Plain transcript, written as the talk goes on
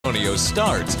Antonio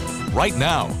starts right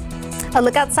now. A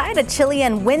look outside, a chilly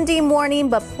and windy morning,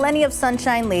 but plenty of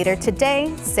sunshine later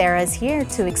today. Sarah is here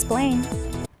to explain.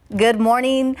 Good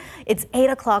morning. It's 8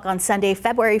 o'clock on Sunday,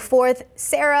 February 4th.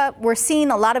 Sarah, we're seeing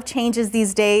a lot of changes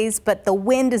these days, but the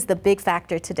wind is the big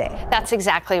factor today. That's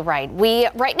exactly right.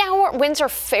 Right now, winds are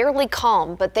fairly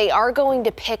calm, but they are going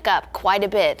to pick up quite a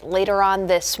bit later on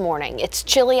this morning. It's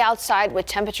chilly outside with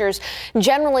temperatures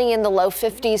generally in the low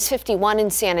 50s, 51 in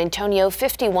San Antonio,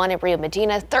 51 at Rio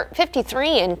Medina,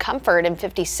 53 in Comfort, and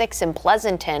 56 in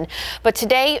Pleasanton. But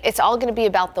today, it's all going to be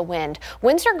about the wind.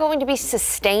 Winds are going to be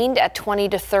sustained at 20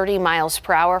 to 30 miles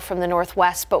per hour from the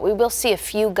northwest, but we will see a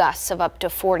few gusts of up to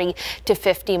 40 to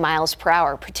 50 miles per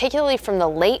hour, particularly from the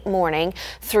late morning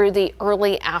through the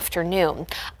early afternoon.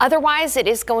 Otherwise, it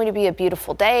is going to be a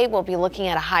beautiful day. We'll be looking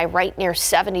at a high right near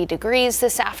 70 degrees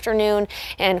this afternoon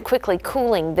and quickly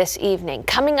cooling this evening.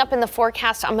 Coming up in the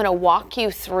forecast, I'm going to walk you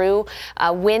through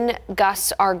when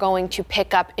gusts are going to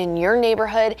pick up in your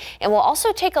neighborhood, and we'll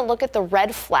also take a look at the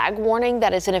red flag warning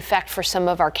that is in effect for some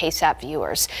of our KSAT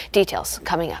viewers. Details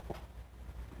coming up.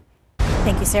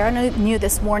 Thank you, Sarah. New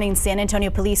this morning, San Antonio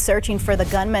police searching for the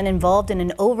gunman involved in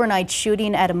an overnight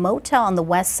shooting at a motel on the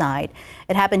west side.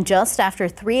 It happened just after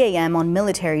 3 a.m. on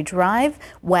Military Drive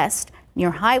West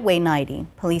near Highway 90.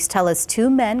 Police tell us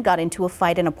two men got into a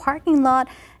fight in a parking lot,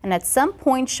 and at some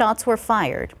point shots were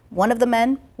fired. One of the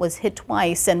men was hit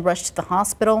twice and rushed to the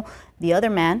hospital. The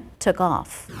other man took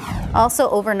off. Also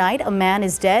overnight, a man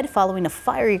is dead following a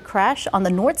fiery crash on the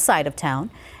north side of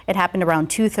town. It happened around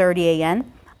 2:30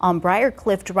 a.m. on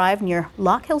Briarcliff Drive near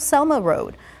Lock Hill Selma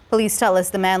Road. Police tell us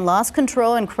the man lost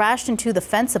control and crashed into the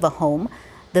fence of a home.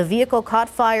 The vehicle caught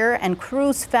fire and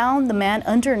crews found the man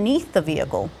underneath the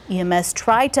vehicle. EMS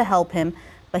tried to help him,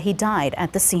 but he died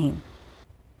at the scene.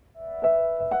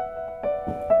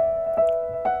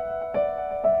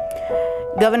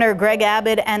 Governor Greg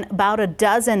Abbott and about a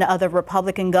dozen other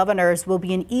Republican governors will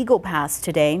be in Eagle Pass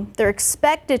today. They're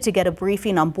expected to get a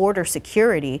briefing on border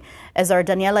security. As our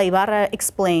Daniela Ibarra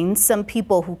explains, some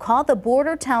people who call the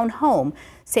border town home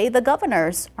say the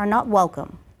governors are not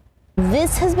welcome.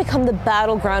 This has become the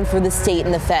battleground for the state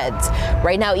and the feds.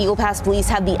 Right now, Eagle Pass police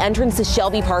have the entrance to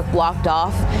Shelby Park blocked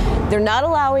off. They're not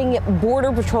allowing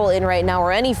Border Patrol in right now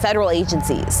or any federal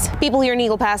agencies. People here in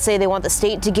Eagle Pass say they want the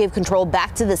state to give control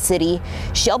back to the city.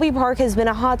 Shelby Park has been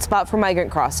a hot spot for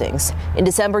migrant crossings. In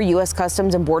December, U.S.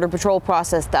 Customs and Border Patrol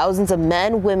processed thousands of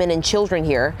men, women, and children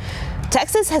here.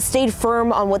 Texas has stayed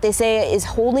firm on what they say is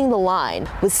holding the line,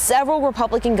 with several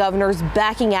Republican governors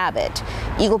backing Abbott.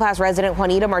 Eagle Pass resident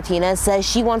Juanita Martinez says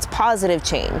she wants positive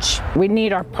change. We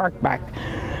need our park back.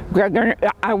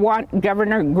 I want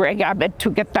Governor Greg Abbott to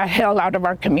get the hell out of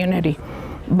our community.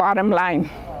 Bottom line.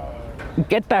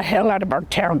 Get the hell out of our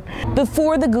town.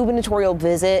 Before the gubernatorial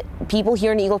visit, people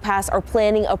here in Eagle Pass are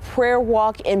planning a prayer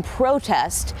walk in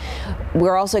protest.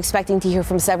 We're also expecting to hear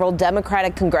from several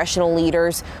Democratic congressional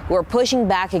leaders who are pushing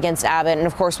back against Abbott. And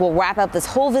of course, we'll wrap up this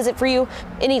whole visit for you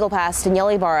in Eagle Pass.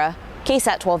 Daniela Ibarra,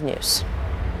 KSAT 12 News.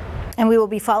 And we will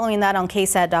be following that on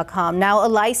KSAT.com. Now, a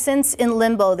license in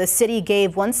limbo. The city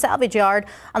gave one salvage yard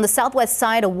on the southwest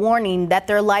side a warning that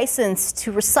their license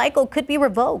to recycle could be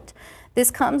revoked.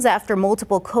 This comes after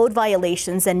multiple code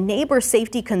violations and neighbor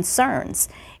safety concerns.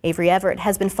 Avery Everett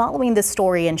has been following this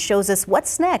story and shows us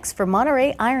what's next for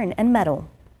Monterey Iron and Metal.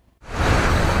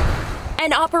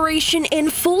 An operation in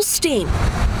full steam,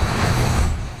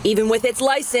 even with its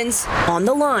license on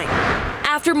the line.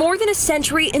 After more than a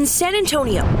century in San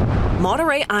Antonio,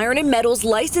 Monterey Iron and Metal's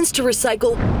license to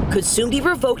recycle could soon be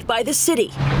revoked by the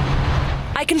city.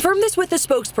 I confirmed this with a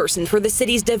spokesperson for the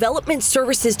city's Development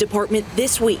Services Department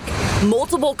this week.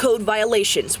 Multiple code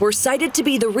violations were cited to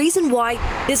be the reason why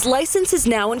this license is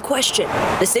now in question.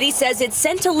 The city says it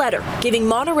sent a letter giving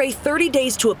Monterey 30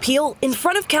 days to appeal in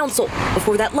front of council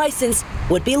before that license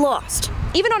would be lost.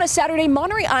 Even on a Saturday,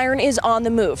 Monterey Iron is on the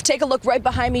move. Take a look right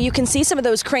behind me. You can see some of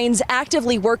those cranes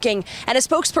actively working. And a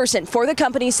spokesperson for the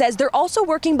company says they're also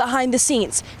working behind the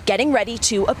scenes, getting ready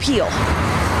to appeal.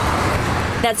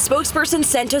 That spokesperson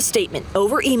sent a statement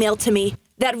over email to me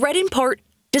that read in part,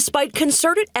 despite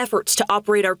concerted efforts to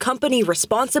operate our company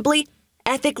responsibly,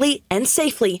 ethically, and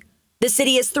safely, the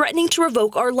city is threatening to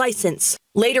revoke our license.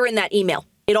 Later in that email,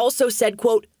 it also said,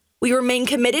 quote, "We remain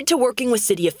committed to working with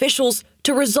city officials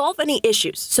to resolve any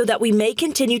issues so that we may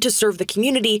continue to serve the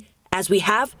community as we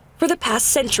have for the past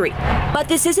century. But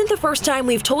this isn't the first time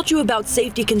we've told you about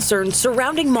safety concerns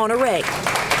surrounding Monterey."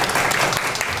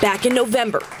 Back in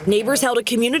November, neighbors held a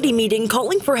community meeting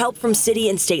calling for help from city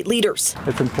and state leaders.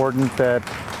 It's important that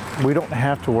we don't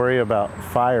have to worry about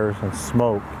fires and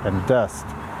smoke and dust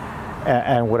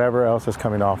and whatever else is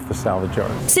coming off the salvage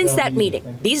yard. Since that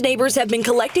meeting, these neighbors have been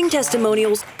collecting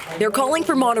testimonials. They're calling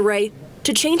for Monterey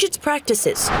to change its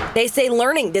practices. They say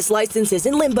learning this license is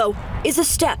in limbo is a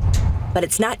step, but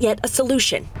it's not yet a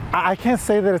solution. I can't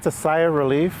say that it's a sigh of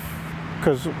relief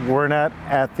because we're not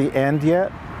at the end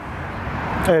yet.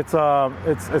 It's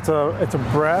a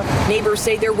breath. Neighbors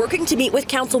say they're working to meet with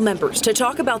council members to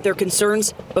talk about their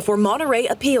concerns before Monterey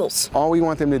appeals. All we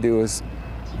want them to do is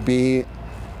be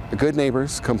good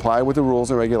neighbors, comply with the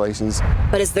rules and regulations.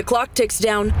 But as the clock ticks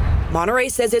down, Monterey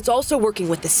says it's also working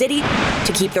with the city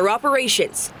to keep their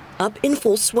operations up in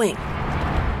full swing.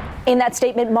 In that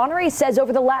statement, Monterey says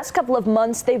over the last couple of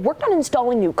months, they've worked on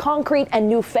installing new concrete and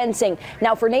new fencing.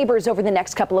 Now for neighbors over the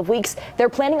next couple of weeks, they're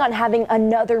planning on having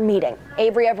another meeting.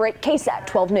 Avery Everett, KSAT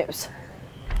 12 News.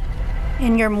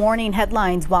 In your morning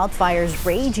headlines, wildfires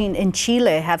raging in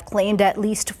Chile have claimed at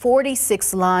least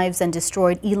 46 lives and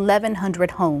destroyed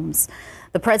 1,100 homes.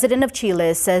 The president of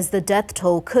Chile says the death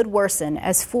toll could worsen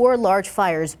as 4 large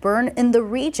fires burn in the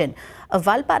region of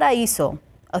Valparaíso.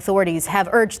 Authorities have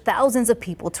urged thousands of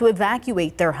people to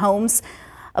evacuate their homes.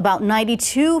 About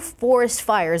 92 forest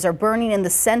fires are burning in the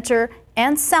center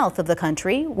and south of the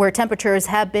country, where temperatures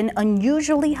have been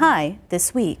unusually high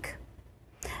this week.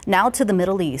 Now to the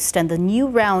Middle East and the new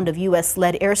round of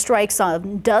U.S.-led airstrikes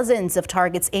on dozens of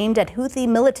targets aimed at Houthi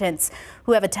militants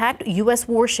who have attacked U.S.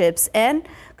 warships and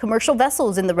commercial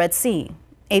vessels in the Red Sea.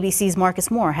 ABC's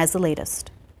Marcus Moore has the latest.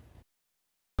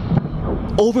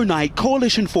 Overnight,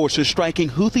 coalition forces striking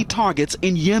Houthi targets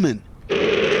in Yemen.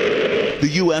 The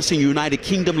U.S. and United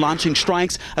Kingdom launching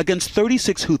strikes against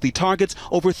 36 Houthi targets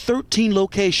over 13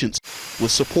 locations, with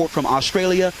support from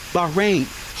Australia, Bahrain,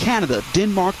 Canada,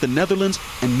 Denmark, the Netherlands,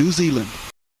 and New Zealand.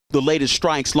 The latest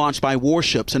strikes launched by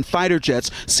warships and fighter jets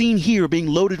seen here being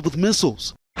loaded with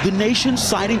missiles. The nation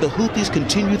citing the Houthis'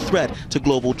 continued threat to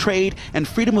global trade and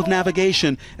freedom of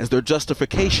navigation as their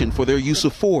justification for their use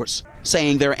of force,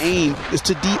 saying their aim is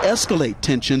to de-escalate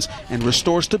tensions and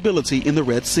restore stability in the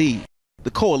Red Sea.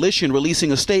 The coalition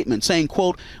releasing a statement saying,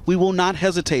 quote, "We will not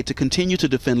hesitate to continue to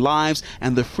defend lives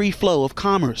and the free flow of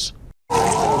commerce."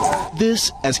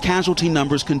 This as casualty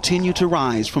numbers continue to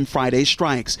rise from Friday's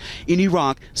strikes. In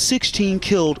Iraq, 16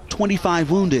 killed,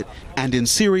 25 wounded, and in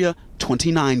Syria,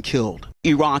 29 killed.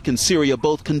 Iraq and Syria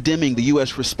both condemning the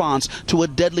U.S. response to a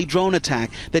deadly drone attack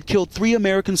that killed 3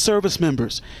 American service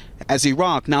members, as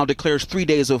Iraq now declares 3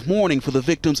 days of mourning for the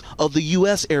victims of the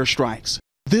U.S. airstrikes.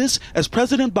 This, as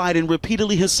President Biden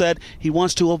repeatedly has said he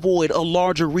wants to avoid a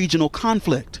larger regional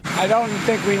conflict. I don't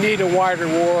think we need a wider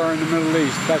war in the Middle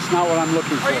East. That's not what I'm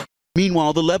looking for.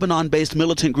 Meanwhile, the Lebanon-based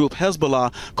militant group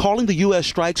Hezbollah calling the U.S.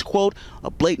 strikes, quote,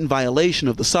 "a blatant violation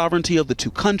of the sovereignty of the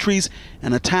two countries,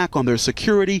 an attack on their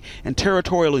security and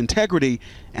territorial integrity,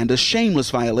 and a shameless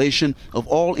violation of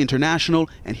all international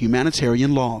and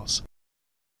humanitarian laws."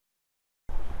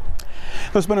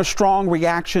 There's been a strong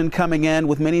reaction coming in,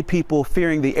 with many people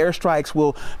fearing the airstrikes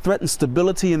will threaten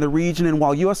stability in the region. And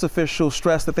while U.S. officials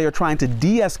stress that they are trying to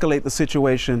de-escalate the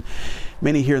situation,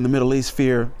 many here in the Middle East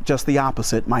fear just the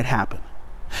opposite might happen.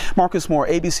 Marcus Moore,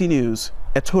 ABC News,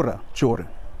 Etura, Jordan.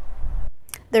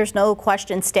 There's no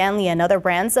question Stanley and other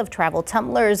brands of travel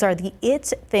tumblers are the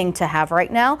it thing to have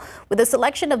right now, with a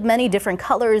selection of many different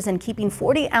colors and keeping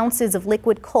 40 ounces of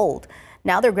liquid cold.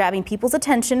 Now they're grabbing people's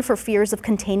attention for fears of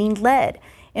containing lead.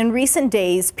 In recent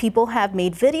days, people have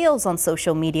made videos on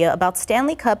social media about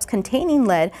Stanley cups containing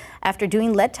lead after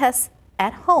doing lead tests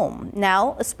at home.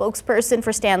 Now, a spokesperson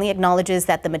for Stanley acknowledges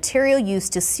that the material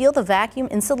used to seal the vacuum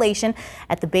insulation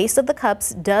at the base of the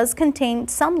cups does contain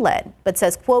some lead, but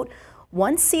says, quote,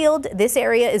 "Once sealed, this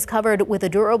area is covered with a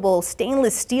durable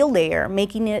stainless steel layer,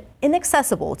 making it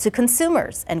inaccessible to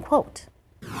consumers," end quote.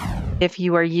 If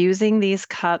you are using these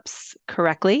cups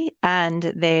correctly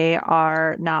and they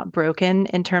are not broken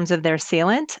in terms of their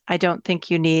sealant, I don't think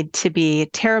you need to be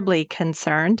terribly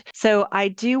concerned. So I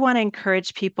do want to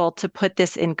encourage people to put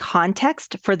this in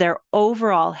context for their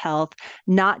overall health,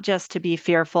 not just to be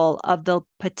fearful of the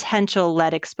potential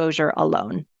lead exposure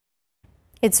alone.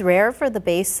 It's rare for the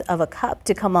base of a cup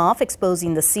to come off,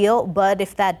 exposing the seal, but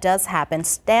if that does happen,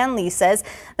 Stanley says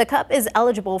the cup is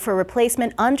eligible for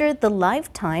replacement under the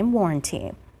lifetime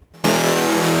warranty.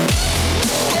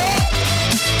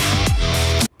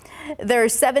 Their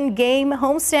 7-game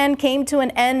homestand came to an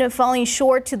end, falling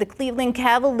short to the Cleveland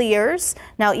Cavaliers.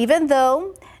 Now, even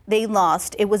though they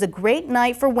lost, it was a great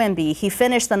night for Wemby. He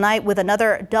finished the night with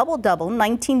another double-double,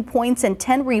 19 points and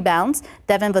 10 rebounds.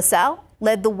 Devin Vassell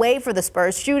led the way for the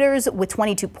Spurs shooters with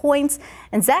 22 points,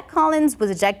 and Zach Collins was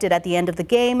ejected at the end of the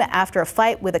game after a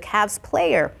fight with a Cavs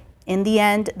player. In the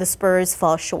end, the Spurs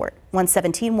fall short,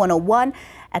 117-101,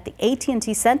 at the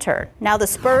AT&T Center. Now the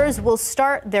Spurs will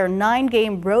start their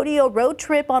 9-game rodeo road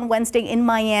trip on Wednesday in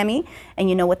Miami. And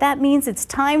you know what that means? It's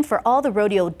time for all the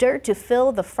rodeo dirt to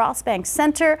fill the Frostbank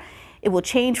Center. It will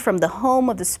change from the home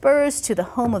of the Spurs to the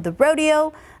home of the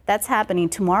rodeo. That's happening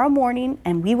tomorrow morning,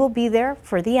 and we will be there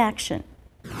for the action.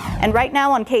 And right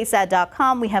now on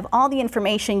KSAT.com, we have all the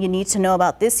information you need to know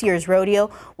about this year's rodeo,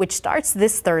 which starts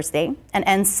this Thursday and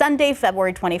ends Sunday,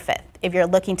 February 25th. If you're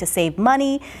looking to save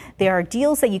money, there are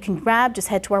deals that you can grab. Just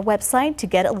head to our website to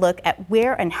get a look at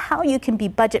where and how you can be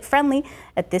budget friendly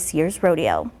at this year's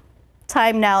rodeo.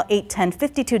 Time now 8:10,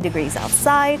 52 degrees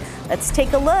outside. Let's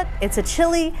take a look. It's a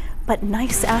chilly but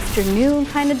nice afternoon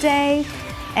kind of day.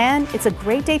 And it's a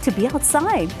great day to be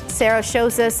outside. Sarah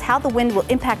shows us how the wind will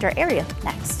impact our area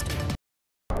next.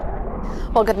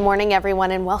 Well, good morning,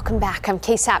 everyone, and welcome back. I'm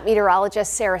KSAT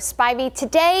meteorologist Sarah Spivey.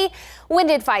 Today, wind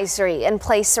advisory in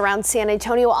place around San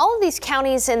Antonio. All of these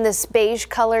counties in this beige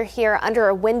color here under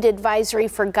a wind advisory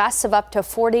for gusts of up to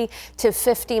 40 to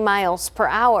 50 miles per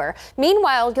hour.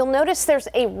 Meanwhile, you'll notice there's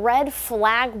a red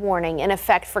flag warning in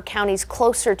effect for counties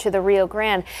closer to the Rio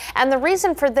Grande. And the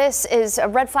reason for this is a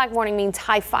red flag warning means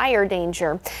high fire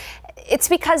danger. It's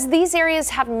because these areas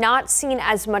have not seen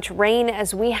as much rain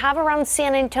as we have around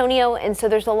San Antonio, and so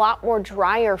there's a lot more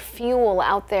drier fuel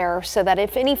out there, so that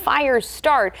if any fires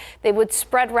start, they would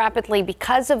spread rapidly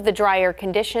because of the drier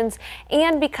conditions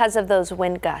and because of those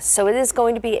wind gusts. So it is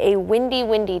going to be a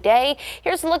windy day.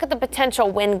 Here's a look at the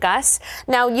potential wind gusts.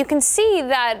 Now you can see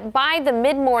that by the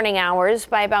mid-morning hours,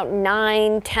 by about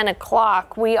 9-10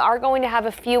 o'clock, we are going to have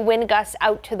a few wind gusts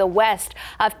out to the west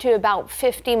up to about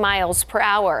 50 miles per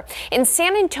hour. In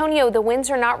San Antonio, the winds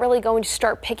are not really going to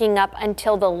start picking up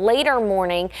until the later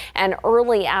morning and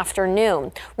early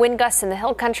afternoon. Wind gusts in the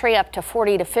hill country up to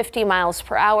 40 to 50 miles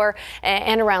per hour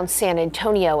and around San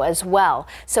Antonio as well.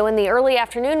 So in the early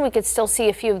afternoon, we could still see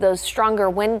a few of those stronger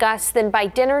wind gusts. Then by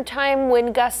dinner time,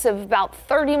 wind gusts of about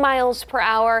 30 miles per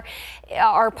hour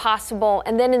are possible.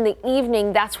 And then in the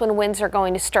evening, that's when winds are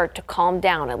going to start to calm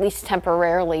down, at least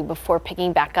temporarily, before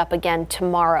picking back up again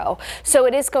tomorrow. So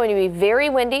it is going to be very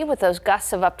windy with those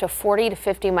gusts of up to 40 to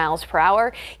 50 miles per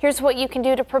hour. Here's what you can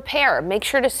do to prepare. Make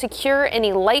sure to secure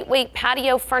any lightweight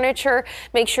patio furniture.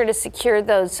 Make sure to secure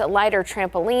those lighter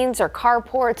trampolines or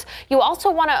carports. You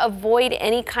also want to avoid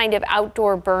any kind of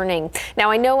outdoor burning. Now,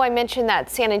 I know I mentioned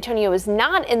that San Antonio is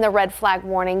not in the red flag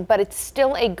warning, but it's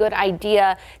still a good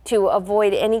idea to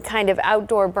avoid any kind of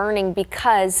outdoor burning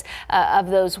because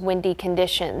of those windy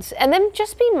conditions. And then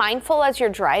just be mindful as you're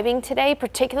driving today,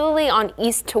 particularly on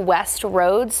east to west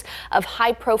roads, of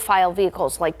high profile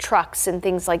vehicles like trucks and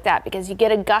things like that, because you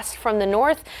get a gust from the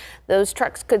north, those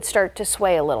trucks could start to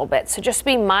sway a little bit. So just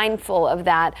be mindful of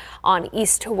that on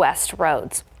east to west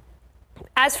roads.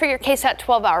 As for your KSAT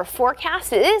 12-hour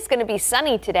forecast, it is going to be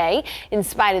sunny today in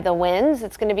spite of the winds.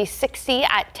 It's going to be 60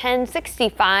 at 10,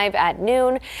 65 at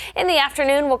noon. In the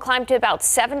afternoon, we'll climb to about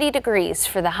 70 degrees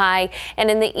for the high. And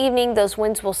in the evening, those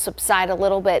winds will subside a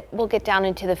little bit. We'll get down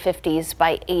into the 50s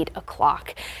by 8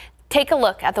 o'clock. Take a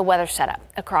look at the weather setup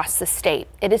across the state.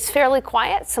 It is fairly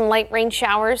quiet, some light rain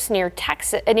showers near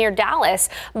Dallas,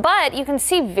 but you can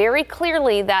see very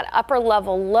clearly that upper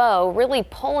level low really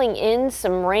pulling in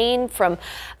some rain from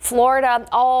Florida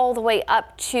all the way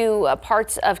up to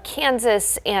parts of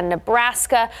Kansas and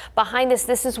Nebraska. Behind us,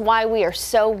 this is why we are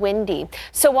so windy.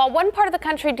 So while one part of the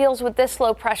country deals with this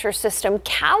low pressure system,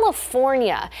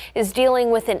 California is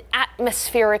dealing with an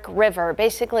atmospheric river,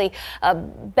 basically a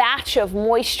batch of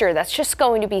moisture that's just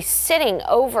going to be sitting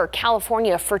over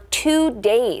California for 2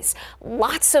 days.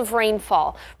 Lots of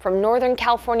rainfall from Northern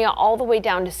California all the way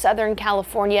down to Southern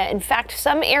California. In fact,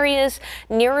 some areas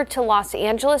nearer to Los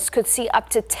Angeles could see up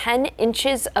to 10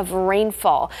 inches of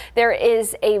rainfall. There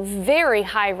is a very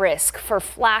high risk for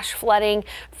flash flooding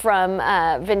from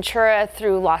Ventura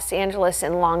through Los Angeles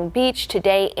and Long Beach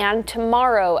today and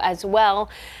tomorrow as well.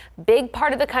 Big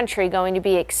part of the country going to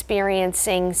be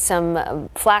experiencing some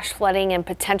flash flooding and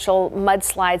potential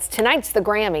mudslides. Tonight's the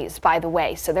Grammys, by the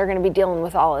way, so they're going to be dealing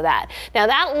with all of that. Now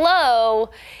that low,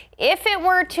 if it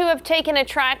were to have taken a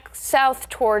track south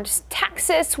towards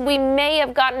Texas, we may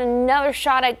have gotten another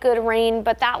shot at good rain,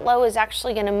 but that low is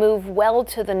actually going to move well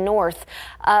to the north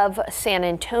of San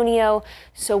Antonio.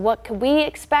 So what could we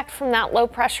expect from that low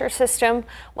pressure system?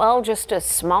 Well, just a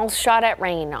small shot at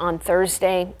rain on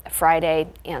Thursday, Friday,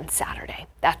 and Saturday.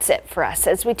 That's it for us.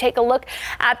 As we take a look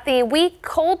at the week,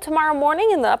 cold tomorrow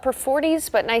morning in the upper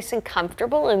 40s, but nice and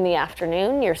comfortable in the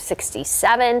afternoon, near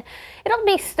 67. It'll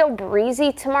be still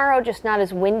breezy tomorrow, just not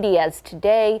as windy as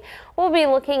today. We'll be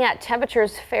looking at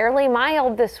temperatures fairly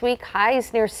mild this week,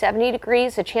 highs near 70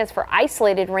 degrees, a chance for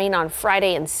isolated rain on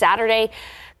Friday and Saturday.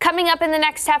 Coming up in the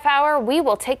next half hour, we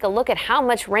will take a look at how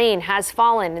much rain has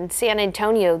fallen in San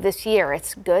Antonio this year.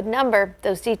 It's a good number.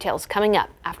 Those details coming up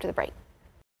after the break.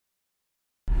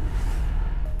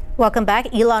 Welcome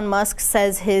back. Elon Musk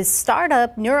says his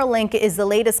startup Neuralink is the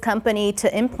latest company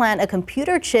to implant a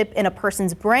computer chip in a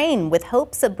person's brain with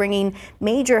hopes of bringing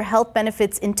major health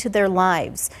benefits into their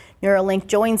lives. Neuralink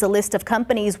joins a list of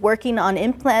companies working on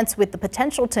implants with the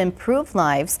potential to improve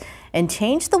lives and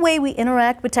change the way we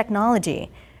interact with technology.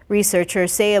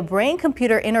 Researchers say a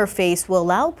brain-computer interface will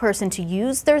allow a person to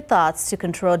use their thoughts to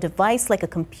control a device like a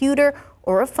computer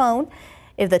or a phone.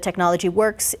 If the technology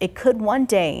works, it could one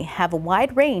day have a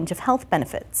wide range of health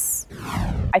benefits.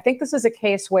 I think this is a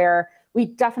case where we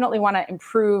definitely want to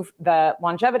improve the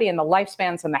longevity and the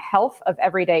lifespans and the health of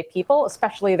everyday people,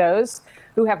 especially those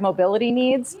who have mobility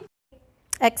needs.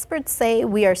 Experts say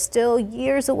we are still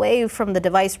years away from the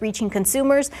device reaching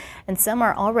consumers, and some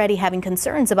are already having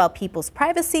concerns about people's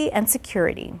privacy and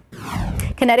security.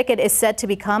 Connecticut is set to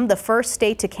become the first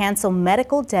state to cancel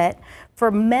medical debt for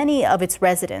many of its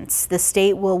residents. The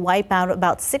state will wipe out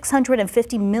about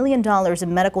 $650 million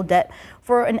in medical debt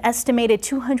for an estimated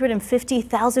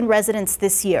 250,000 residents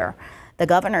this year. The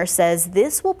governor says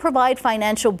this will provide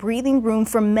financial breathing room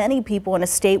for many people in a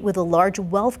state with a large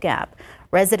wealth gap.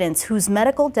 Residents whose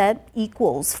medical debt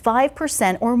equals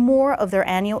 5% or more of their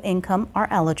annual income are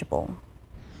eligible.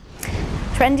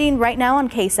 Trending right now on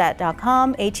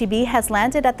KSAT.com, H-E-B has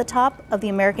landed at the top of the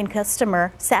American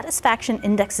Customer Satisfaction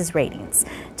Index's ratings,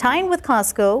 tying with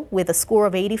Costco with a score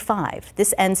of 85.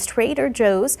 This ends Trader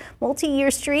Joe's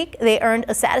multi-year streak. They earned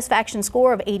a satisfaction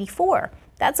score of 84.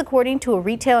 That's according to a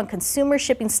retail and consumer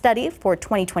shipping study for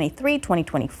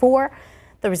 2023-2024.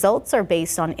 The results are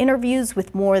based on interviews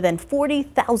with more than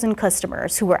 40,000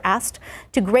 customers who were asked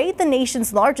to grade the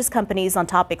nation's largest companies on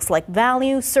topics like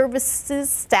value, services,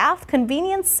 staff,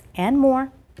 convenience, and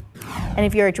more. And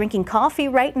if you're drinking coffee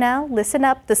right now, listen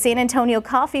up. The San Antonio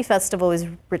Coffee Festival is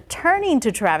returning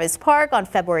to Travis Park on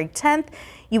February 10th.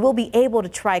 You will be able to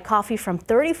try coffee from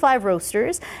 35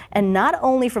 roasters, and not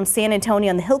only from San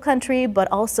Antonio and the Hill Country,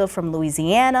 but also from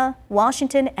Louisiana,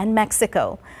 Washington, and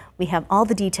Mexico. We have all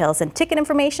the details and ticket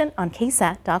information on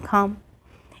KSAT.com.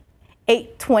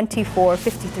 8:24,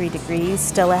 53 degrees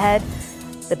still ahead.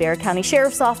 The Bexar County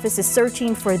Sheriff's Office is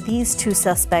searching for these two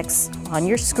suspects on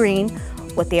your screen,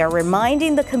 what they are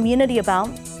reminding the community about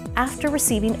after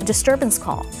receiving a disturbance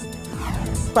call.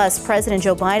 Plus, President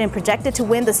Joe Biden projected to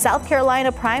win the South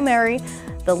Carolina primary,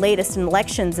 the latest in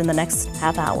elections in the next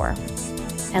half hour.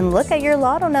 And look at your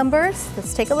lotto numbers.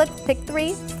 Let's take a look. Pick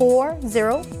 3, 4,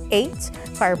 0, 8.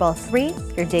 Fireball 3.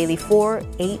 Your daily 4,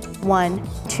 8, 1,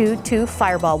 2, 2.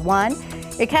 Fireball 1.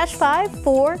 Your cash 5,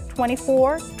 4,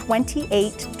 24,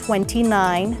 28,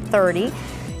 29, 30.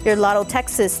 Your Lotto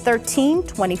Texas 13,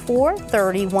 24,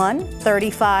 31,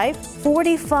 35,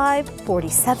 45,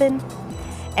 47.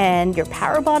 And your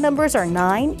Powerball numbers are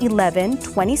 9, 11,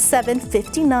 27,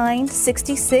 59,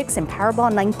 66, and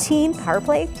Powerball 19. Power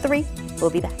Play 3. We'll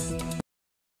be back.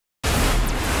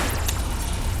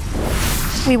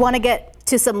 We want to get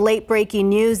to some late breaking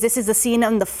news. This is the scene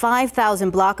on the 5,000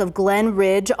 block of Glen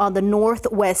Ridge on the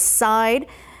northwest side.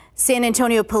 San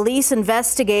Antonio police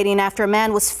investigating after a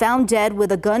man was found dead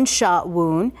with a gunshot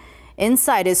wound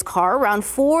inside his car around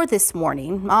 4 this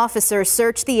morning. Officers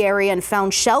searched the area and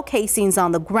found shell casings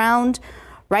on the ground.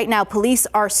 Right now, police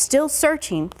are still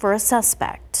searching for a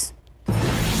suspect.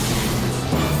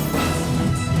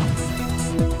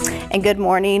 And good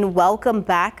morning. Welcome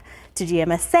back to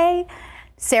GMSA.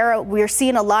 Sarah, we're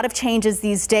seeing a lot of changes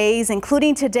these days,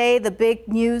 including today. The big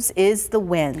news is the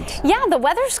wind. Yeah, the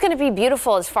weather's going to be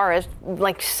beautiful as far as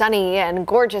like sunny and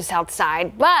gorgeous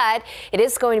outside, but it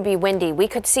is going to be windy. We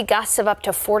could see gusts of up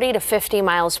to 40 to 50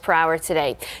 miles per hour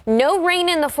today. No rain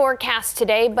in the forecast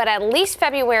today, but at least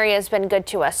February has been good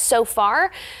to us so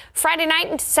far. Friday night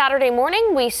into Saturday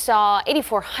morning, we saw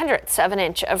 0.84 of an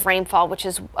inch of rainfall, which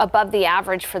is above the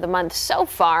average for the month so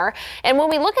far. And when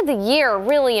we look at the year,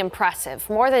 really impressive.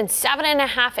 More than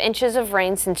 7.5 inches of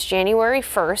rain since January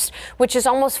 1st, which is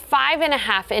almost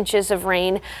 5.5 inches of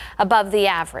rain above the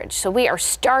average. So we are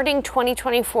starting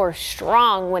 2024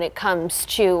 strong when it comes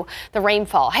to the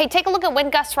rainfall. Hey, take a look at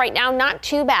wind gusts right now. Not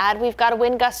too bad. We've got a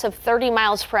wind gust of 30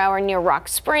 miles per hour near Rock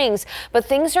Springs, but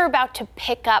things are about to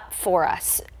pick up for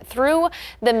us. Through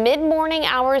the mid-morning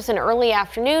hours and early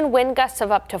afternoon, wind gusts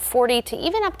of up to 40 to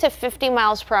even up to 50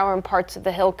 miles per hour in parts of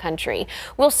the hill country.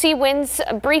 We'll see winds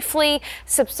briefly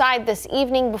subside this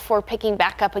evening before picking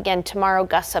back up again tomorrow,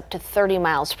 gusts up to 30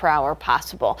 miles per hour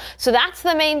possible. So that's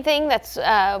the main thing. That's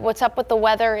what's up with the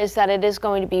weather, is that it is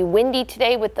going to be windy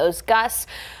today with those gusts.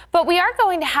 But we are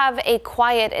going to have a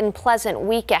quiet and pleasant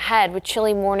week ahead with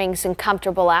chilly mornings and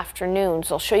comfortable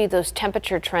afternoons. I'll show you those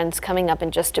temperature trends coming up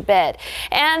in just a bit.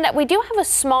 And we do have a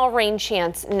small rain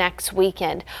chance next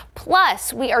weekend.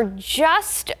 Plus, we are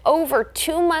just over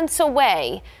 2 months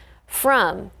away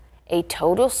from a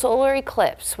total solar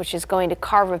eclipse, which is going to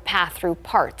carve a path through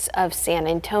parts of San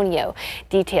Antonio.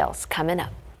 Details coming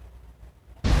up.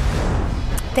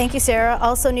 Thank you, Sarah.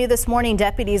 Also new this morning,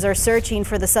 deputies are searching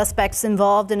for the suspects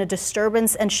involved in a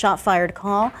disturbance and shot-fired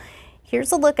call.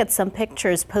 Here's a look at some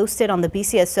pictures posted on the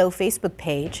BCSO Facebook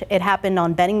page. It happened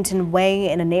on Bennington Way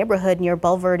in a neighborhood near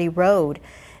Bulverde Road.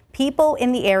 People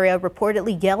in the area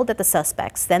reportedly yelled at the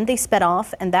suspects. Then they sped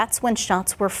off, and that's when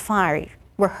shots were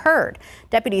heard.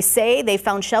 Deputies say they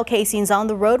found shell casings on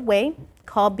the roadway.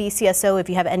 Call BCSO if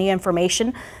you have any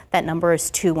information. That number is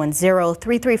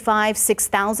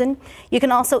 210-335-6000. You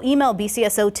can also email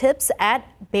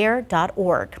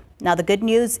bcsotips@bear.org. Now, the good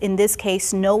news in this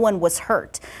case, no one was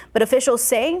hurt. But officials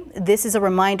say this is a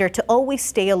reminder to always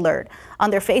stay alert.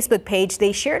 On their Facebook page,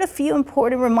 they shared a few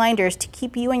important reminders to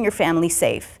keep you and your family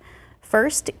safe.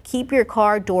 First, keep your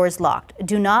car doors locked.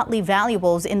 Do not leave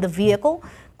valuables in the vehicle.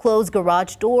 Close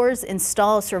garage doors,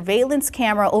 install a surveillance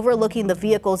camera overlooking the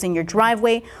vehicles in your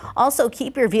driveway. Also,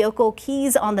 keep your vehicle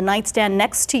keys on the nightstand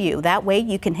next to you. That way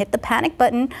you can hit the panic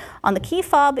button on the key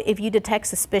fob if you detect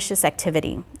suspicious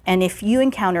activity. And if you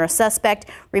encounter a suspect,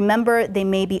 remember they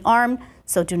may be armed,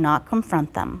 so do not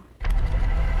confront them.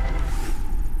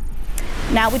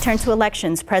 Now we turn to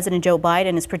elections. President Joe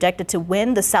Biden is projected to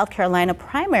win the South Carolina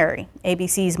primary.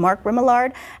 ABC's Mark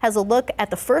Remillard has a look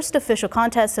at the first official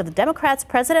contest of the Democrats'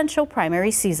 presidential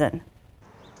primary season.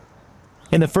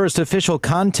 In the first official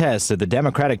contest of the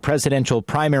Democratic presidential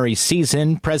primary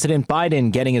season, President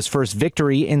Biden getting his first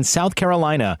victory in South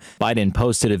Carolina. Biden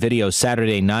posted a video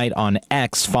Saturday night on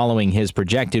X following his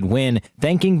projected win,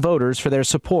 thanking voters for their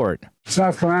support.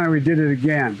 South Carolina, we did it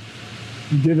again.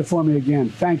 You did it for me again.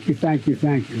 Thank you, thank you,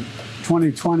 thank you.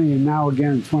 2020 and now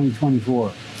again in 2024.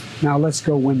 Now let's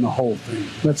go win the whole thing.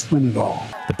 Let's win it all.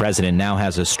 The president now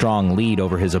has a strong lead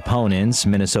over his opponents,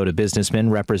 Minnesota businessman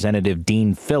Representative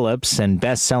Dean Phillips and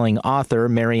best-selling author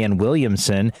Marianne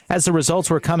Williamson. As the results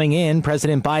were coming in,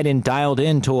 President Biden dialed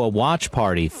into a watch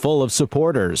party full of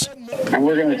supporters. And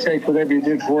we're going to take whatever you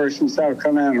did for us in South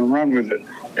Carolina and run with it.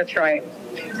 That's right.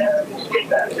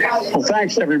 Well,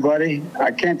 thanks, everybody.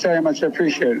 I can't tell you how much I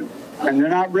appreciate it. And you're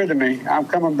not rid of me. I'm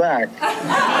coming back.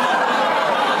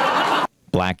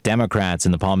 Black Democrats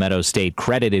in the Palmetto State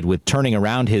credited with turning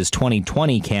around his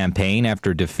 2020 campaign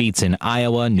after defeats in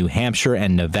Iowa, New Hampshire,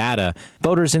 and Nevada.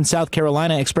 Voters in South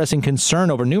Carolina expressing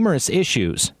concern over numerous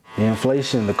issues. The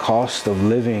inflation, the cost of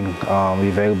living, the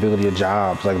availability of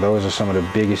jobs, like those are some of the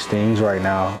biggest things right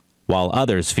now. While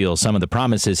others feel some of the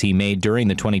promises he made during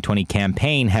the 2020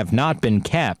 campaign have not been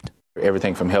kept.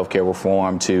 Everything from healthcare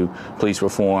reform to police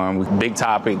reform, big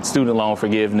topic, student loan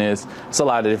forgiveness. It's a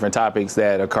lot of different topics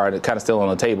that are kind of still on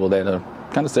the table that are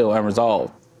kind of still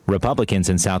unresolved. Republicans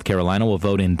in South Carolina will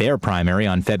vote in their primary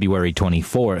on February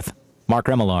 24th. Mark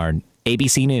Remillard,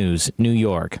 ABC News, New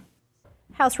York.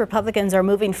 House Republicans are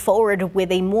moving forward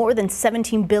with a more than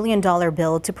 $17 billion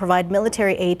bill to provide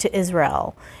military aid to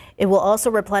Israel. It will also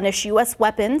replenish U.S.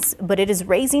 weapons, but it is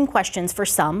raising questions for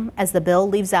some as the bill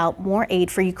leaves out more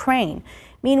aid for Ukraine.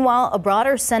 Meanwhile, a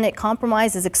broader Senate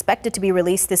compromise is expected to be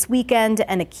released this weekend,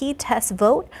 and a key test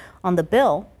vote on the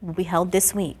bill will be held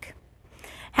this week.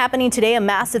 Happening today, a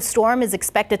massive storm is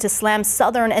expected to slam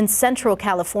southern and central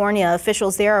California.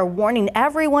 Officials there are warning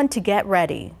everyone to get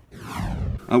ready.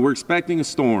 We're expecting a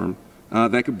storm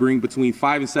that could bring between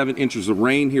 5 and 7 inches of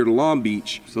rain here to Long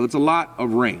Beach, so it's a lot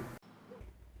of rain.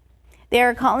 They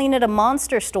are calling it a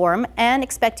monster storm and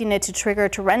expecting it to trigger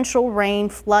torrential rain,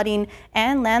 flooding,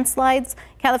 and landslides.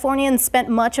 Californians spent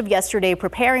much of yesterday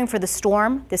preparing for the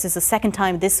storm. This is the second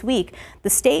time this week the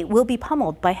state will be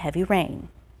pummeled by heavy rain.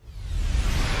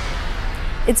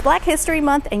 It's Black History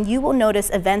Month, and you will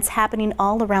notice events happening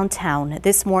all around town.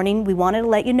 This morning, we wanted to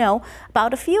let you know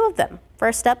about a few of them.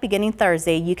 First up, beginning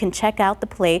Thursday, you can check out the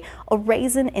play A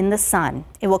Raisin in the Sun.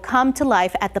 It will come to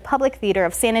life at the Public Theater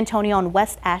of San Antonio on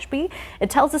West Ashby. It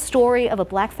tells the story of a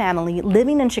Black family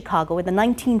living in Chicago in the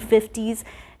 1950s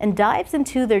and dives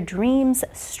into their dreams,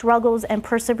 struggles, and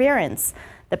perseverance.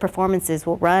 The performances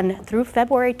will run through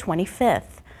February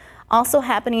 25th. Also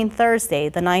happening Thursday,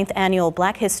 the 9th annual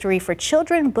Black History for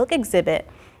Children book exhibit.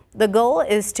 The goal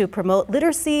is to promote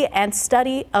literacy and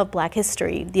study of Black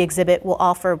history. The exhibit will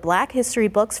offer Black history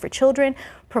books for children,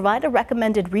 provide a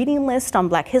recommended reading list on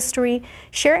Black history,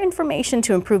 share information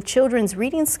to improve children's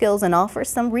reading skills, and offer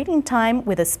some reading time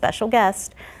with a special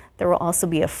guest. There will also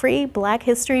be a free Black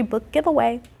history book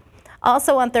giveaway.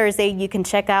 Also on Thursday, you can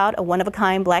check out a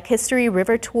one-of-a-kind Black History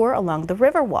River tour along the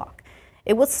Riverwalk.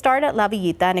 It will start at La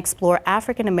Villita and explore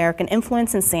African American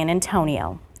influence in San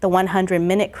Antonio. The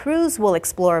 100-minute cruise will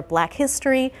explore Black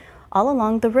history all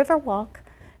along the Riverwalk.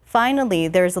 Finally,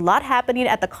 there's a lot happening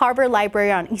at the Carver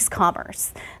Library on East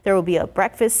Commerce. There will be a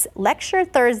breakfast lecture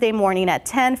Thursday morning at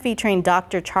 10 featuring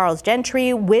Dr. Charles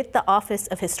Gentry with the Office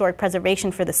of Historic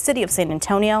Preservation for the City of San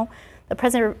Antonio.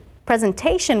 The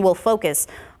presentation will focus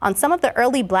on some of the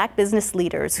early Black business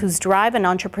leaders whose drive and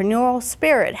entrepreneurial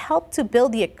spirit helped to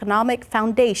build the economic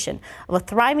foundation of a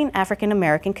thriving African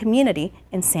American community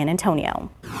in San Antonio.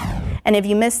 And if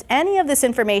you missed any of this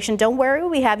information, don't worry,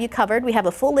 we have you covered. We have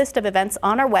a full list of events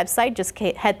on our website. Just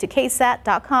head to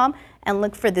KSAT.com and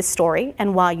look for this story.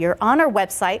 And while you're on our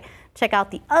website, check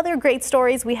out the other great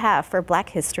stories we have for Black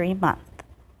History Month.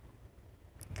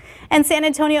 And San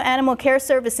Antonio Animal Care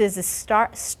Services is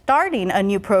starting a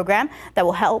new program that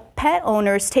will help pet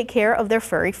owners take care of their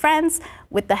furry friends.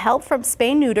 With the help from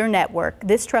Spay Neuter Network,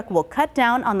 this truck will cut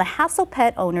down on the hassle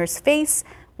pet owners face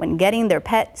when getting their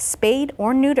pet spayed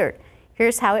or neutered.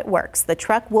 Here's how it works. The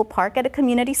truck will park at a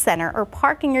community center or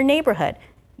park in your neighborhood.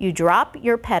 You drop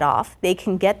your pet off. They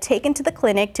can get taken to the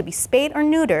clinic to be spayed or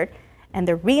neutered, and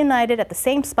they're reunited at the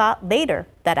same spot later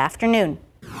that afternoon.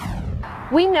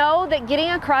 We know that getting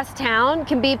across town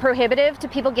can be prohibitive to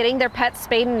people getting their pets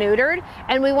spayed and neutered,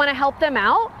 and we want to help them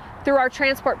out through our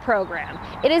transport program.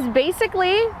 It is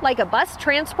basically like a bus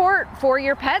transport for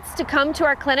your pets to come to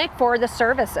our clinic for the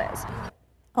services.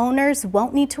 Owners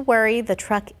won't need to worry. The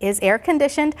truck is air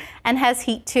conditioned and has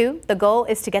heat too. The goal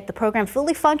is to get the program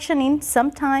fully functioning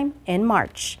sometime in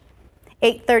March.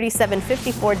 8:37,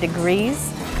 54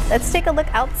 degrees. Let's take a look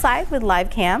outside with live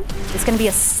cam. It's going to be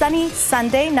a sunny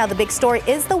Sunday. Now the big story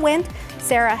is the wind.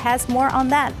 Sarah has more on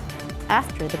that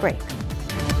after the break.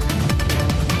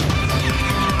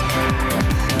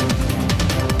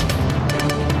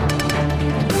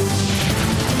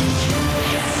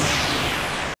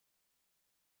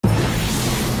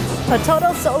 A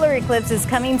total solar eclipse is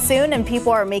coming soon, and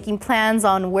people are making plans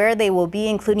on where they will be,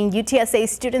 including UTSA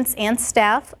students and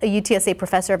staff. A UTSA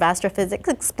professor of astrophysics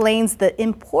explains the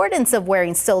importance of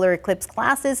wearing solar eclipse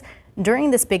glasses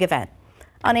during this big event.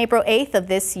 On April 8th of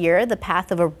this year, the path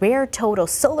of a rare total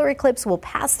solar eclipse will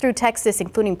pass through Texas,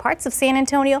 including parts of San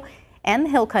Antonio and the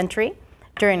Hill Country.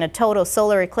 During a total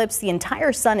solar eclipse, the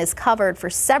entire sun is covered for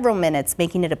several minutes,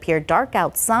 making it appear dark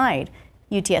outside.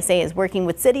 UTSA is working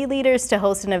with city leaders to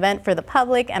host an event for the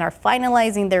public and are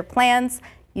finalizing their plans.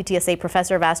 UTSA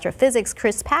professor of astrophysics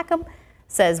Chris Packham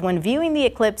says when viewing the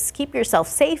eclipse, keep yourself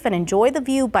safe and enjoy the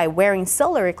view by wearing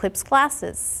solar eclipse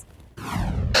glasses.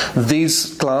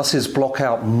 These glasses block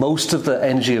out most of the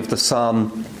energy of the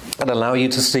sun and allow you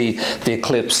to see the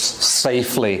eclipse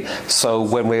safely. So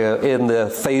when we're in the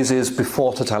phases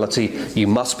before totality, you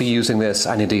must be using this,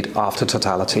 and indeed after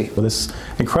totality. Well, this is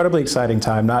incredibly exciting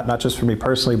time, not just for me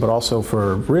personally, but also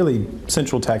for really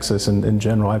Central Texas in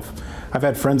general. I've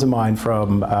had friends of mine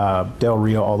from Del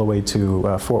Rio all the way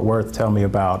to Fort Worth tell me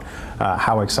about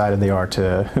how excited they are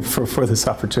for this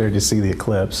opportunity to see the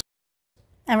eclipse.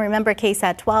 And remember,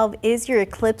 KSAT 12 is your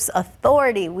eclipse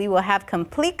authority. We will have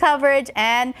complete coverage.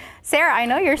 And Sarah, I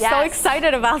know you're so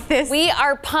excited about this. We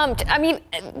are pumped. I mean,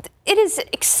 it is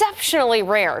exceptionally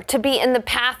rare to be in the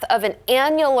path of an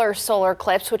annular solar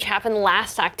eclipse, which happened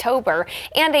last October,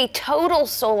 and a total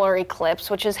solar eclipse,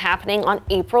 which is happening on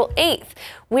April 8th.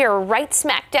 We are right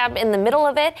smack dab in the middle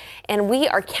of it, and we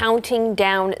are counting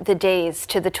down the days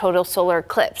to the total solar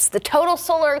eclipse. The total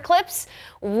solar eclipse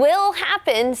will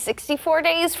happen 64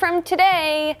 days from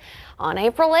today on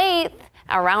April 8th.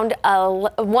 Around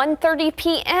 1:30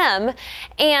 p.m.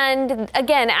 And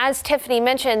again, as Tiffany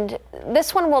mentioned,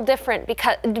 this one will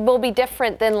be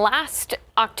different than last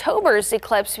October's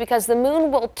eclipse because the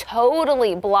moon will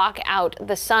totally block out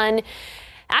the sun.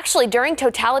 Actually, during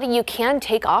totality, you can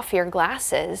take off your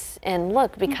glasses and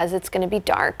look because it's going to be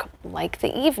dark like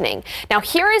the evening. Now,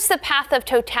 here is the path of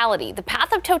totality. The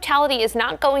path of totality is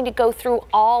not going to go through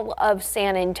all of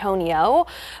San Antonio,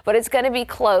 but it's going to be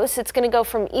close. It's going to go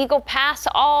from Eagle Pass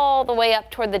all the way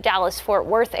up toward the Dallas-Fort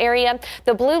Worth area.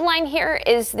 The blue line here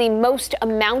is the most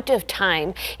amount of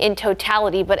time in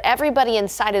totality, but everybody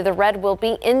inside of the red will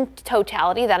be in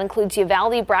totality. That includes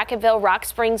Uvalde, Brackettville, Rock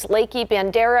Springs, Lakey,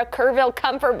 Bandera, Kerrville,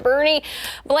 Comfort, Bernie,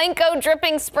 Blanco,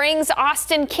 Dripping Springs,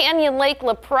 Austin, Canyon Lake,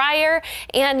 La Pryor,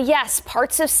 and yes,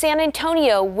 parts of San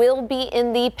Antonio will be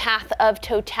in the path of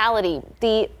totality.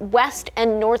 The west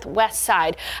and northwest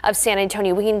side of San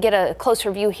Antonio, we can get a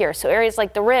closer view here. So areas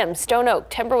like the Rim, Stone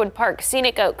Oak, Timberwood Park,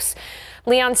 Scenic Oaks,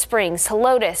 Leon Springs,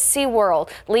 Helotes, SeaWorld,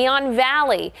 Leon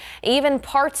Valley, even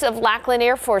parts of Lackland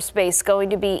Air Force Base going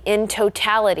to be in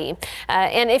totality.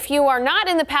 And if you are not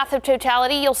in the path of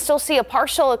totality, you'll still see a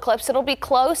partial eclipse. It'll be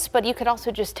close, but you could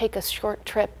also just take a short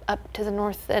trip up to the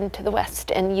north and to the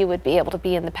west, and you would be able to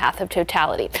be in the path of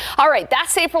totality. All right,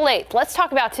 that's April 8th. Let's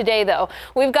talk about today, though.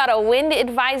 We've got a wind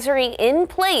advisory in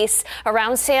place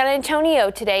around San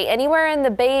Antonio today. Anywhere in the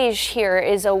beige here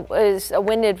is a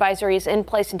wind advisory is in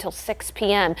place until 6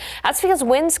 p.m. That's because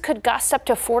winds could gust up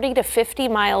to 40 to 50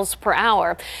 miles per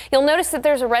hour. You'll notice that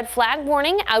there's a red flag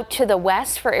warning out to the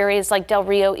west for areas like Del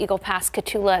Rio, Eagle Pass,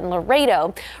 Cotulla, and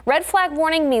Laredo. Red flag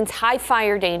warning means high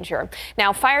fire danger.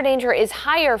 Now, fire danger is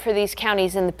higher for these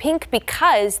counties in the pink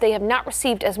because they have not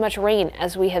received as much rain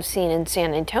as we have seen in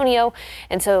San Antonio,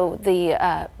 and so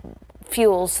the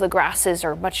the grasses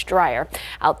are much drier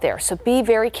out there. So be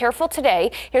very careful today.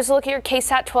 Here's a look at your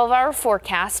KSAT 12-hour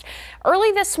forecast.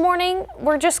 Early this morning,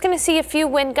 we're just going to see a few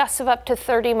wind gusts of up to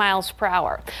 30 miles per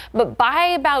hour. But by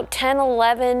about 10,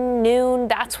 11, noon,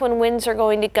 that's when winds are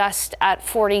going to gust at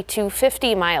 40 to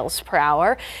 50 miles per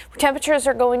hour. Temperatures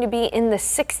are going to be in the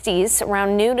 60s.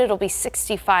 Around noon, it'll be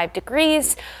 65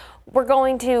 degrees. We're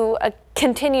going to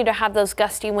continue to have those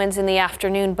gusty winds in the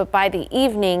afternoon, but by the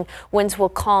evening, winds will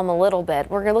calm a little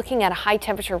bit. We're looking at a high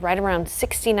temperature right around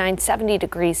 69, 70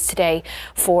 degrees today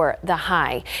for the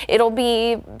high. It'll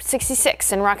be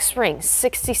 66 in Rock Springs,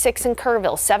 66 in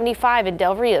Kerrville, 75 in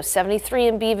Del Rio, 73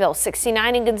 in Beeville,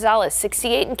 69 in Gonzales,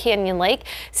 68 in Canyon Lake,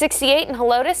 68 in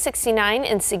Helotes, 69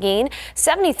 in Seguin,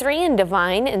 73 in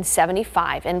Devine, and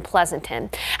 75 in Pleasanton.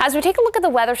 As we take a look at the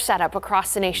weather setup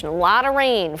across the nation, a lot of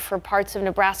rain for parts of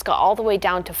Nebraska all the way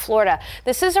down to Florida.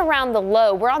 This is around the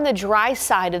low. We're on the dry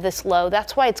side of this low.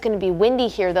 That's why it's going to be windy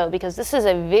here, though, because this is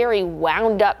a very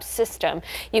wound up system.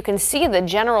 You can see the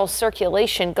general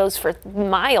circulation goes for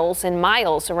miles and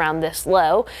miles around this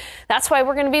low. That's why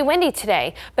we're going to be windy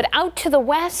today. But out to the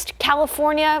west,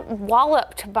 California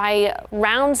walloped by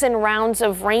rounds and rounds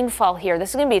of rainfall here. This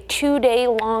is going to be a 2-day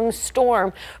long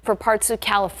storm for parts of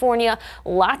California.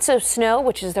 Lots of snow,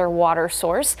 which is their water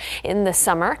source in the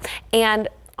summer. And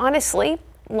honestly,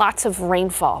 lots of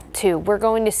rainfall too. We're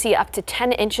going to see up to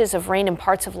 10 inches of rain in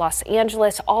parts of Los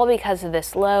Angeles, all because of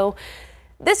this low.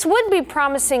 This would be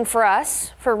promising for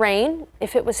us for rain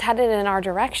if it was headed in our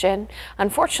direction.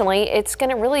 Unfortunately, it's going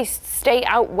to really stay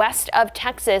out west of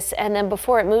Texas, and then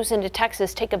before it moves into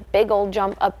Texas, take a big old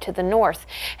jump up to the north.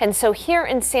 And so here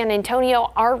in San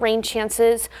Antonio, our rain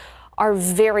chances are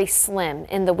very slim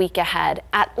in the week ahead.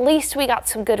 At least we got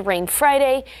some good rain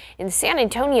Friday. In San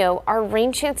Antonio, our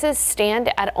rain chances stand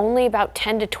at only about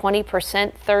 10 to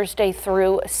 20% Thursday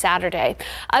through Saturday.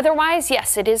 Otherwise,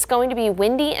 yes, it is going to be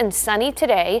windy and sunny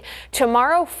today.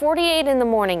 Tomorrow, 48 in the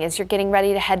morning as you're getting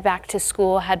ready to head back to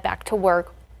school, head back to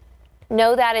work.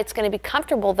 Know that it's going to be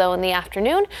comfortable, though, in the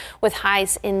afternoon with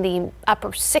highs in the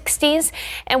upper 60s.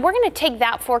 And we're going to take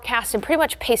that forecast and pretty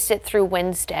much paste it through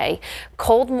Wednesday.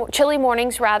 Cold, chilly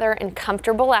mornings, rather, and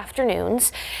comfortable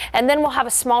afternoons. And then we'll have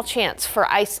a small chance for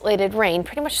isolated rain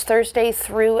pretty much Thursday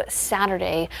through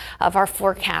Saturday of our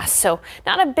forecast. So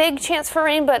not a big chance for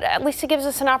rain, but at least it gives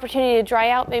us an opportunity to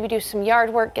dry out, maybe do some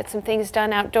yard work, get some things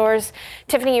done outdoors.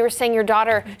 Tiffany, you were saying your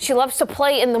daughter, she loves to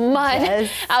play in the mud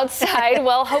outside.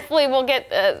 Well, hopefully we'll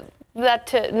get that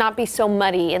to not be so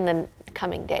muddy in the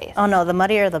coming days. Oh no, the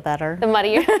muddier the better. The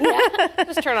muddier, yeah.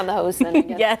 Just turn on the hose then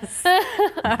again. Yes.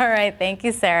 All right, thank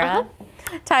you, Sarah.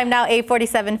 Time now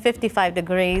 8:47, 55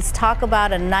 degrees. Talk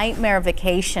about a nightmare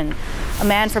vacation. A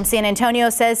man from San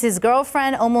Antonio says his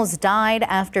girlfriend almost died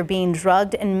after being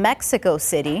drugged in Mexico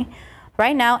City.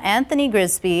 Right now, Anthony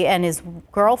Grisby and his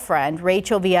girlfriend,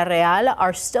 Rachel Villarreal,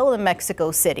 are still in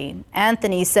Mexico City.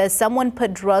 Anthony says someone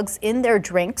put drugs in their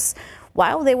drinks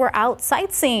while they were out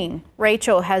sightseeing.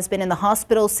 Rachel has been in the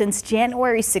hospital since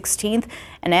January 16th,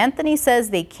 and Anthony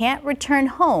says they can't return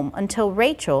home until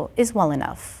Rachel is well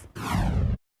enough.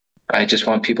 I just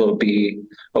want people to be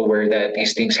aware that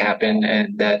these things happen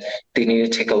and that they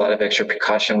need to take a lot of extra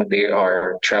precaution when they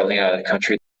are traveling out of the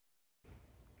country.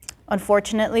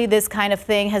 Unfortunately, this kind of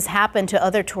thing has happened to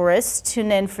other tourists. Tune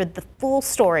in for the full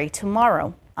story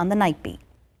tomorrow on the Night Beat.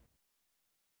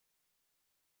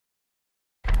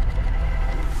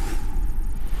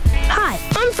 Hi,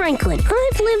 I'm Franklin.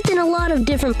 I've lived in a lot of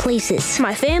different places.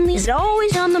 My family is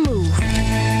always on the move.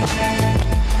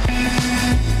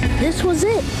 This was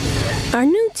it, our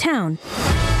new town.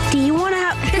 Do you want to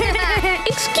have...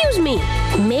 Excuse me.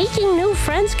 Making new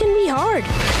friends can be hard.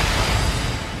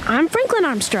 I'm Franklin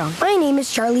Armstrong. My name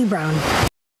is Charlie Brown.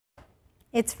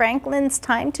 It's Franklin's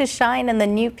time to shine in the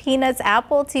new Peanuts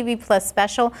Apple TV Plus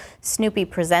special. Snoopy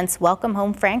presents Welcome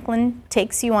Home Franklin,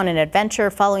 takes you on an adventure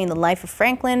following the life of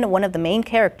Franklin, one of the main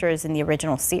characters in the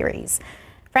original series.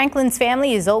 Franklin's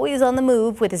family is always on the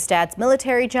move with his dad's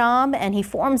military job, and he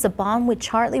forms a bond with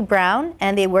Charlie Brown,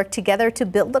 and they work together to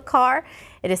build the car.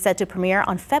 It is set to premiere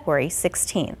on February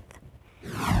 16th.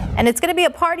 And it's going to be a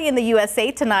party in the USA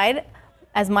tonight,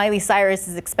 as Miley Cyrus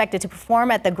is expected to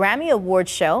perform at the Grammy Awards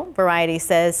show. Variety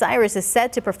says Cyrus is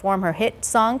set to perform her hit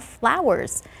song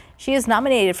Flowers. She is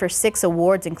nominated for 6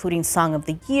 awards, including Song of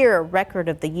the Year, Record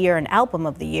of the Year, and Album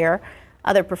of the Year.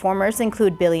 Other performers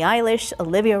include Billie Eilish,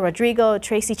 Olivia Rodrigo,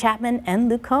 Tracy Chapman, and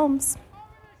Luke Combs.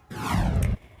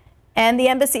 And the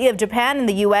Embassy of Japan in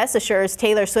the U.S. assures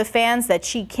Taylor Swift fans that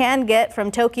she can get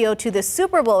from Tokyo to the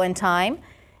Super Bowl in time.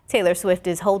 Taylor Swift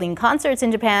is holding concerts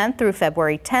in Japan through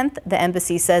February 10th. The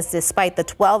embassy says despite the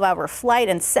 12-hour flight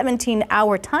and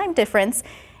 17-hour time difference,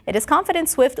 it is confident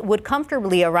Swift would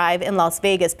comfortably arrive in Las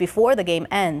Vegas before the game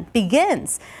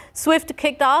begins. Swift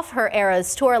kicked off her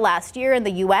Eras tour last year in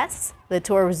the U.S. The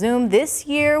tour resumed this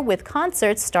year with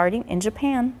concerts starting in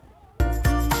Japan.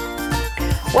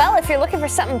 Well, if you're looking for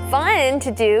something fun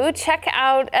to do, check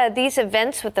out these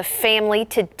events with the family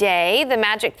today. The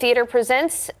Magic Theater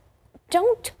presents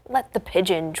Don't Let the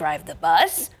Pigeon Drive the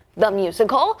Bus, the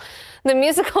musical. The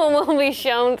musical will be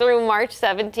shown through March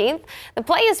 17th. The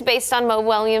play is based on Mo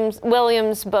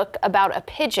Williams' book about a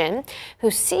pigeon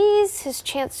who sees his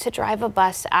chance to drive a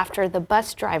bus after the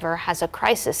bus driver has a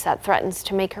crisis that threatens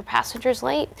to make her passengers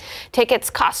late. Tickets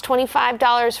cost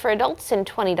 $25 for adults and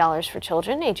 $20 for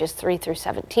children ages 3 through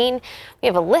 17. We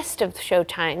have a list of show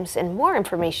times and more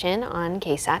information on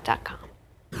KSAT.com.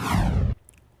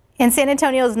 In San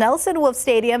Antonio's Nelson Wolff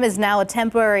Stadium is now a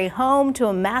temporary home to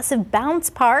a massive bounce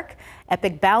park.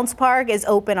 Epic Bounce Park is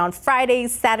open on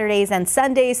Fridays, Saturdays, and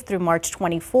Sundays through March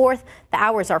 24th. The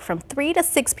hours are from 3 to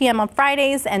 6 p.m. on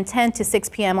Fridays and 10 to 6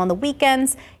 p.m. on the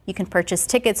weekends. You can purchase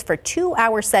tickets for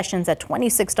 2-hour sessions at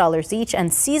 $26 each,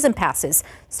 and season passes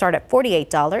start at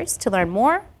 $48. To learn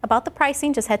more about the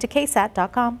pricing, just head to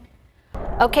KSAT.com.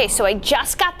 Okay, so I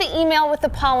just got the email with the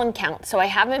pollen count, so I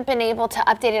haven't been able to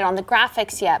update it on the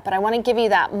graphics yet, but I want to give you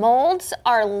that. Molds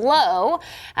are low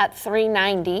at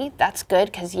 390. That's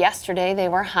good because yesterday they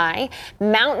were high.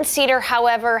 Mountain cedar,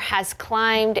 however, has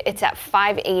climbed. It's at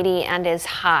 580 and is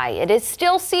high. It is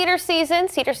still cedar season.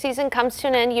 Cedar season comes to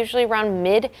an end usually around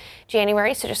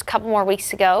mid-January, so just a couple more weeks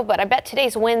to go, but I bet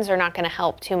today's winds are not going to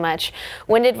help too much.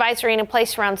 Wind advisory in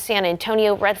place around San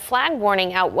Antonio. Red flag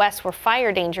warning out west where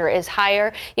fire danger is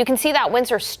higher. You can see that winds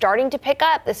are starting to pick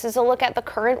up. This is a look at the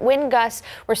current wind gusts.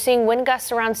 We're seeing wind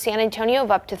gusts around San Antonio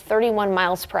of up to 31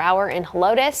 miles per hour in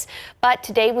Helotes. But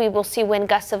today we will see wind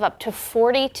gusts of up to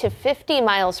 40 to 50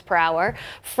 miles per hour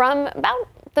from about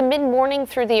the mid-morning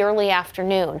through the early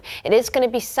afternoon. It is going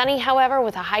to be sunny, however,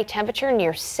 with a high temperature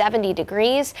near 70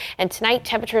 degrees. And tonight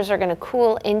temperatures are going to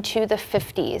cool into the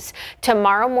 50s.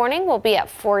 Tomorrow morning will be at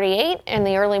 48 in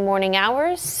the early morning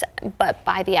hours, but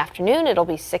by the afternoon it'll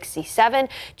be 67.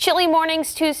 Chilly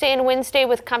mornings Tuesday and Wednesday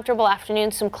with comfortable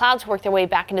afternoons. Some clouds work their way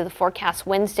back into the forecast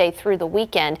Wednesday through the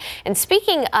weekend. And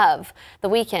speaking of the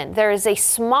weekend, there is a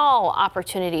small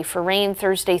opportunity for rain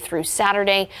Thursday through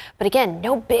Saturday. But again,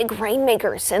 no big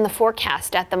rainmakers in the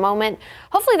forecast at the moment.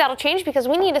 Hopefully that'll change because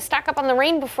we need to stock up on the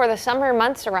rain before the summer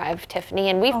months arrive,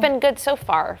 Tiffany, and we've been good so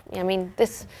far. I mean,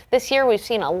 this year we've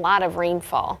seen a lot of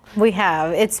rainfall. We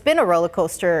have. It's been a roller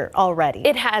coaster already.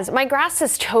 It has. My grass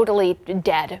is totally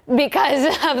dead because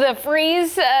of the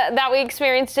freeze that we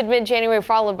experienced in mid-January,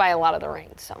 followed by a lot of the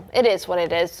rain. So it is what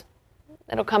it is.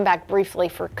 It'll come back briefly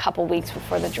for a couple weeks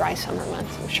before the dry summer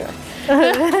months, I'm sure.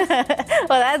 Well,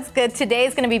 that's good. Today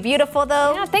is going to be beautiful,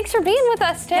 though. Yeah, thanks for being with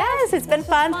us, Tiff. Yes, it's been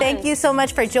fun. Thank you so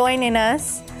much for joining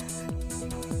us.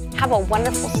 Have a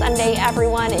wonderful Sunday,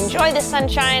 everyone. Enjoy the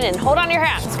sunshine and hold on your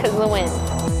hats because of the wind.